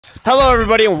Hello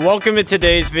everybody and welcome to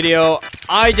today's video.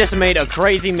 I just made a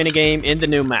crazy minigame in the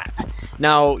new map.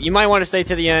 Now, you might want to stay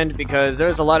to the end because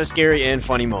there's a lot of scary and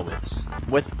funny moments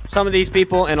with some of these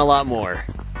people and a lot more.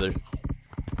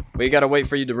 We gotta wait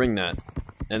for you to ring that.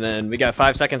 And then we got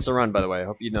 5 seconds to run, by the way. I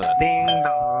hope you know that. Ding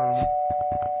dong.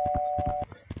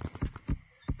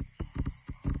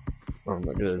 Oh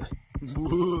my god.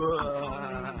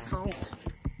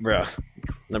 Bruh.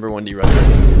 Number 1D right there.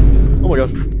 Oh my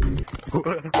god.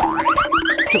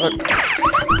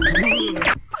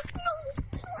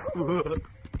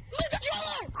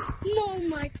 Oh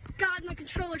my god, my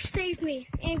controller saved me.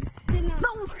 And did not.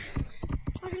 No!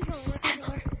 My controller.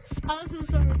 I'm so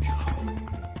sorry.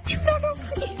 No,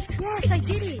 please. Yes, I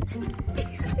did it.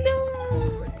 No.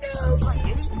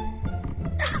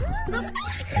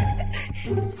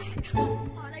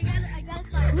 I gotta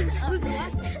find Who's the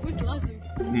last dude?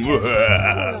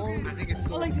 I think it's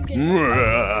so. I like this game.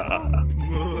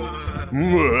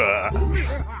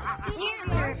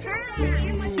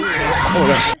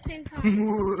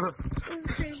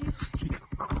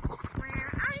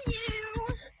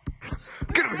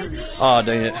 Oh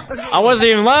dang it. I wasn't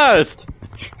even last!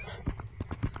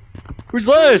 Who's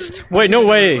last? Wait, no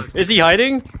way. Is he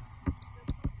hiding?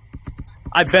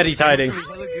 I bet he's hiding.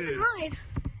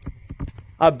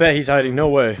 I bet he's hiding. No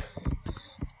way.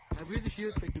 I really feel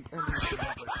it's like an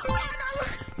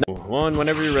No, one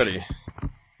whenever you're ready.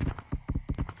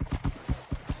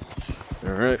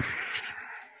 Alright.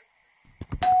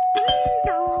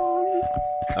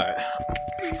 Alright.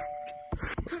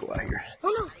 Let's go out here.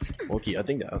 Okay, I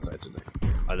think the outside's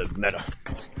are the meta.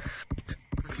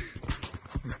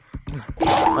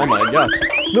 Oh my god.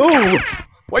 No!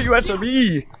 Why are you after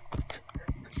me?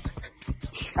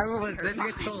 Everyone, let's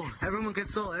get soul. Everyone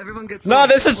gets soul. Everyone gets soul. No,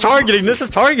 this is targeting. This is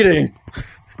targeting.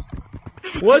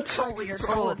 What? Soul, your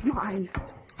soul is mine.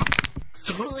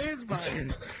 Soul is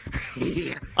mine.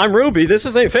 Yeah. I'm Ruby. This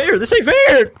ain't fair. This ain't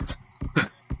fair.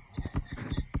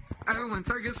 Everyone,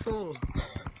 target soul.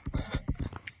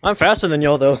 I'm faster than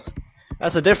y'all, though.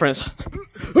 That's the difference.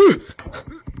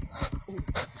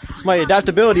 My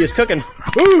adaptability is cooking.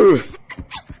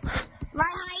 My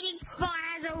hiding spot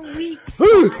has a weak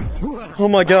spot. Oh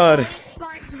my god.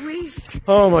 Spot's weak.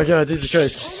 Oh my god, Jesus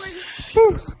Christ. Oh my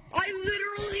god. I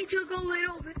literally took a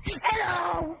little bit.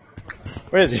 Hello.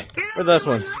 Where is he? Where's this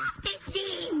one? It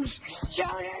seems. So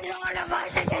there's all of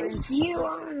us against you.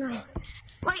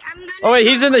 Wait, I'm gonna. Oh wait,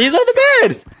 he's on the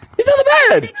bed. He's on the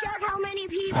bed. Check how many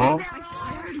people there are.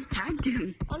 I already tagged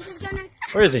him. I'm just gonna.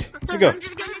 Where is he? Here you go. I'm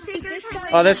just gonna take this guy.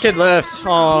 Oh, this kid left.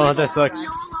 Oh, that sucks.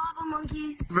 No lava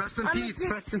monkeys. Rest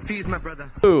in peace, my brother.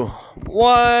 2,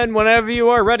 1, whenever you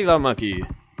are ready, little monkey.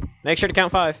 Make sure to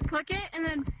count 5. Click it and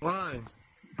then. 1,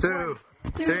 2,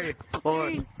 3,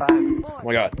 4, 5. Oh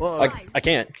my god. I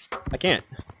can't.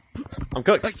 I'm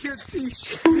cooked. I can't see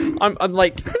shit. I'm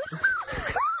like.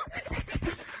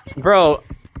 Bro,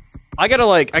 I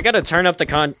gotta turn up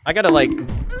the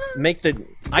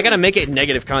I gotta make it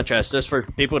negative contrast just for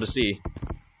people to see.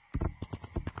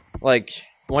 Like,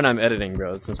 when I'm editing,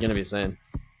 bro, it's gonna be insane.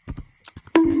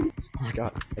 Oh my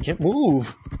god, I can't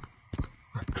move!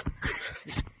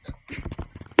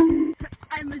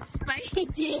 I'm a spider.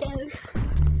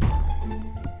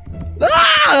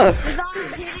 Ah!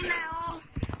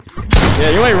 Yeah,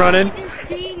 you ain't running. You didn't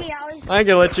see me. I ain't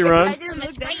gonna let you run. I'm a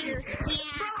spider.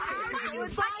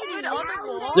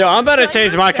 Yo, I'm about to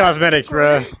change my cosmetics,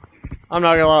 bro. I'm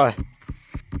not gonna lie.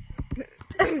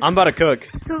 I'm about to cook.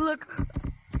 So look,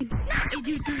 hey,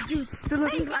 dude. So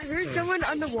look, I heard someone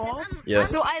on the wall. Yeah.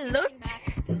 So I looked.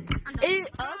 Right?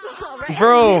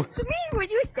 Bro. To me, when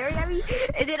you were staring at me,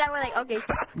 and then I went like, okay.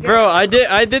 Bro, I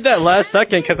did that last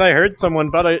second because I heard someone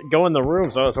about to go in the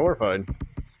room, so I was horrified.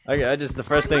 I just the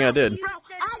first thing I did. I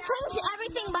changed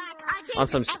everything back. On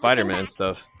some Spider-Man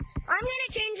stuff. I'm gonna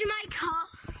change my car.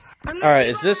 All right,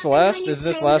 is this last? Is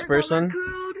this last person?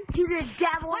 To the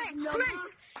devil.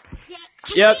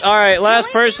 Yep. All right, last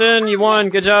person. You won.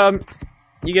 Good job.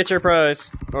 You get your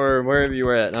prize, or wherever you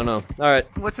were at. I don't know. All right.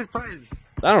 What's his prize?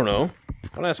 I don't know.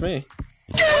 Don't ask me.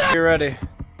 You're ready.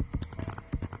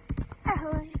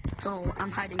 So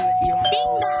I'm hiding with you.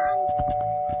 Ding dong.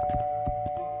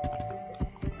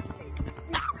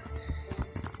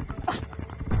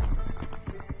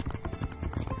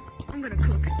 I'm gonna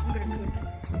cook.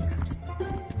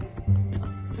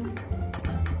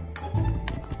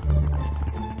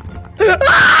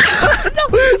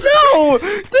 No!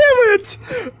 Damn it!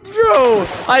 Bro,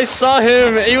 I saw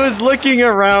him. He was looking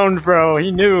around, bro.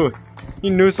 He knew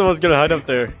someone was gonna hide up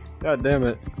there. God damn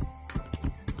it.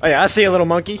 Oh yeah, I see a little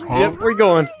monkey. Yep, where you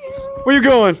going? Where you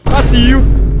going? I see you.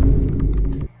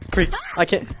 I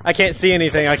can't see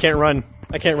anything. I can't run.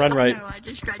 I can't run right. No, I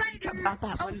just tried to jump out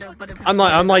that window, but it was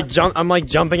I'm like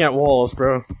jumping at walls,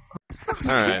 bro.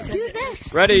 Alright. Do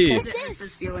this. Ready. it hurts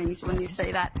his feelings when you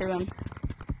say that to him.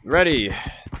 Ready.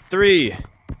 3,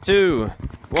 2,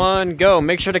 1, go.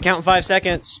 Make sure to count 5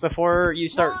 seconds before you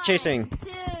start chasing. 1, 2,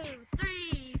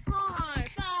 3, 4,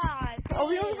 5. Are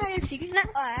we only hiding secrets now?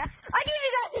 I give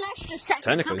you guys an extra second.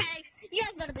 Technically. Okay, you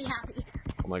guys better be happy.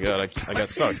 Oh my god, I got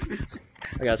stuck.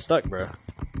 I got stuck, bro.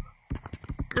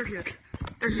 They're here.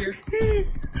 They're here.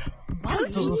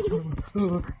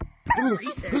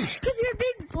 Reset. Because you're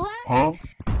big black. Huh?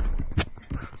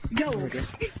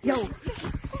 Yo.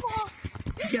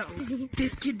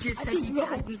 This kid just said he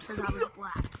tagged me because I was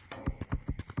black.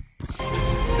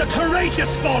 The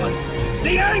courageous fallen,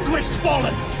 the anguished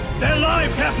fallen. Their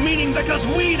lives have meaning because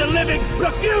we, the living,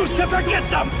 refuse to forget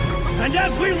them. And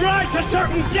as we ride to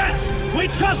certain death, we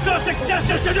trust our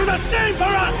successors to do the same for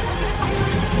us.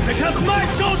 Because my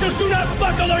soldiers do not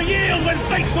buckle or yield when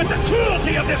faced with the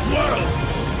cruelty of this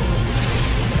world.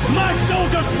 My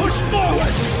soldiers push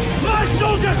forward. My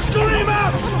soldiers scream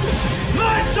out.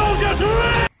 My soldiers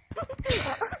run.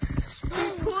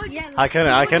 I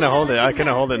couldn't hold it. I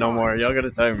couldn't hold it no more. Y'all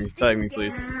gotta tag me,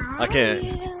 please. I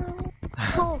can't.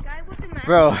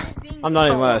 Bro, I'm not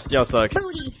even last. Y'all suck.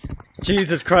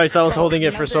 Jesus Christ, I was holding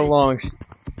it for so long.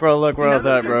 Bro, look where I was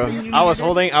at, bro. I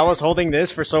was holding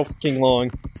this for so fucking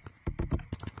long.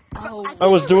 Oh. I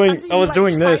was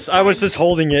doing this. I was just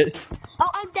holding it Oh,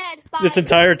 I'm dead. Bye. this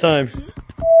entire time.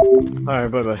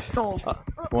 Alright, bye bye. Soul.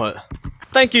 What?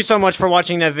 Thank you so much for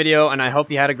watching that video, and I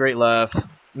hope you had a great laugh.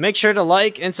 Make sure to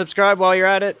like and subscribe while you're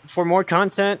at it for more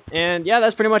content. And yeah,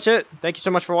 that's pretty much it. Thank you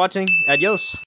so much for watching. Adios.